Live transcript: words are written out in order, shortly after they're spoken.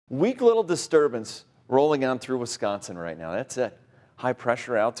Weak little disturbance rolling on through Wisconsin right now. That's it. High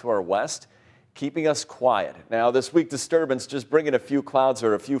pressure out to our west, keeping us quiet. Now, this weak disturbance just bringing a few clouds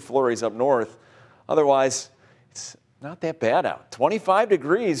or a few flurries up north. Otherwise, it's not that bad out. 25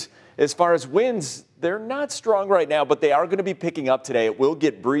 degrees. As far as winds, they're not strong right now, but they are going to be picking up today. It will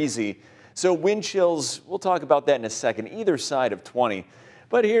get breezy. So wind chills, we'll talk about that in a second, either side of 20.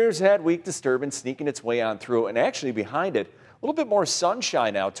 But here's that weak disturbance sneaking its way on through, and actually behind it, a little bit more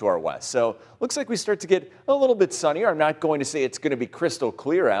sunshine out to our west. So looks like we start to get a little bit sunnier. I'm not going to say it's going to be crystal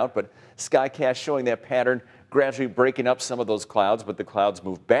clear out, but Skycast showing that pattern, gradually breaking up some of those clouds, but the clouds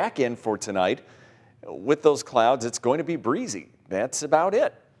move back in for tonight. With those clouds, it's going to be breezy. That's about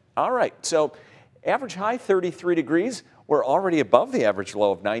it. All right, so average high 33 degrees. We're already above the average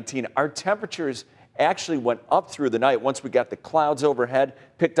low of 19. Our temperatures actually went up through the night once we got the clouds overhead,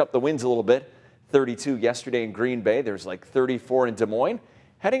 picked up the winds a little bit. 32 yesterday in Green Bay. There's like 34 in Des Moines.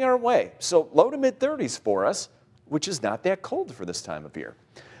 Heading our way. So low to mid 30s for us, which is not that cold for this time of year.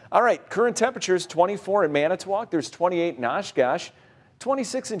 All right, current temperatures 24 in Manitowoc. There's 28 in Oshkosh,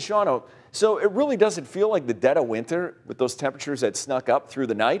 26 in Shawano. So it really doesn't feel like the dead of winter with those temperatures that snuck up through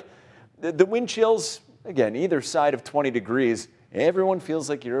the night. The wind chills, again, either side of 20 degrees. Everyone feels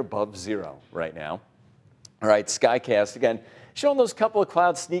like you're above zero right now. All right, Skycast again, showing those couple of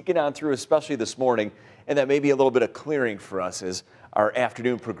clouds sneaking on through, especially this morning, and that may be a little bit of clearing for us as our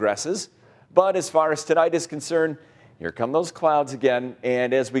afternoon progresses. But as far as tonight is concerned, here come those clouds again,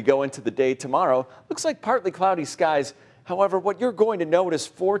 and as we go into the day tomorrow, looks like partly cloudy skies. However, what you're going to notice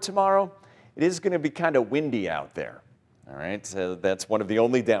for tomorrow, it is going to be kind of windy out there. All right, so that's one of the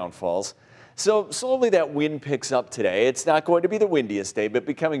only downfalls. So slowly that wind picks up today. It's not going to be the windiest day, but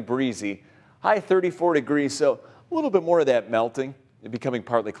becoming breezy. High 34 degrees, so a little bit more of that melting and becoming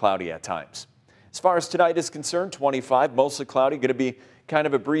partly cloudy at times. As far as tonight is concerned, 25, mostly cloudy, going to be kind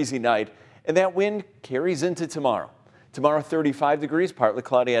of a breezy night. And that wind carries into tomorrow. Tomorrow, 35 degrees, partly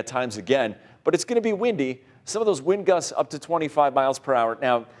cloudy at times again, but it's going to be windy. Some of those wind gusts up to 25 miles per hour.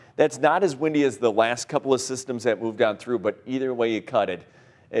 Now, that's not as windy as the last couple of systems that moved on through, but either way you cut it,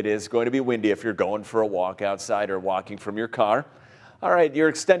 it is going to be windy if you're going for a walk outside or walking from your car. All right, your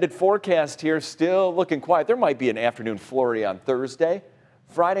extended forecast here still looking quiet. There might be an afternoon flurry on Thursday.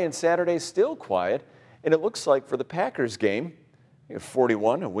 Friday and Saturday still quiet. And it looks like for the Packers game,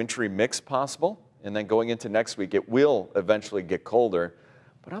 41, a wintry mix possible. And then going into next week, it will eventually get colder.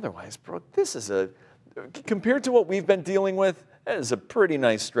 But otherwise, Brooke, this is compared to what we've been dealing with, that is a pretty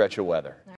nice stretch of weather.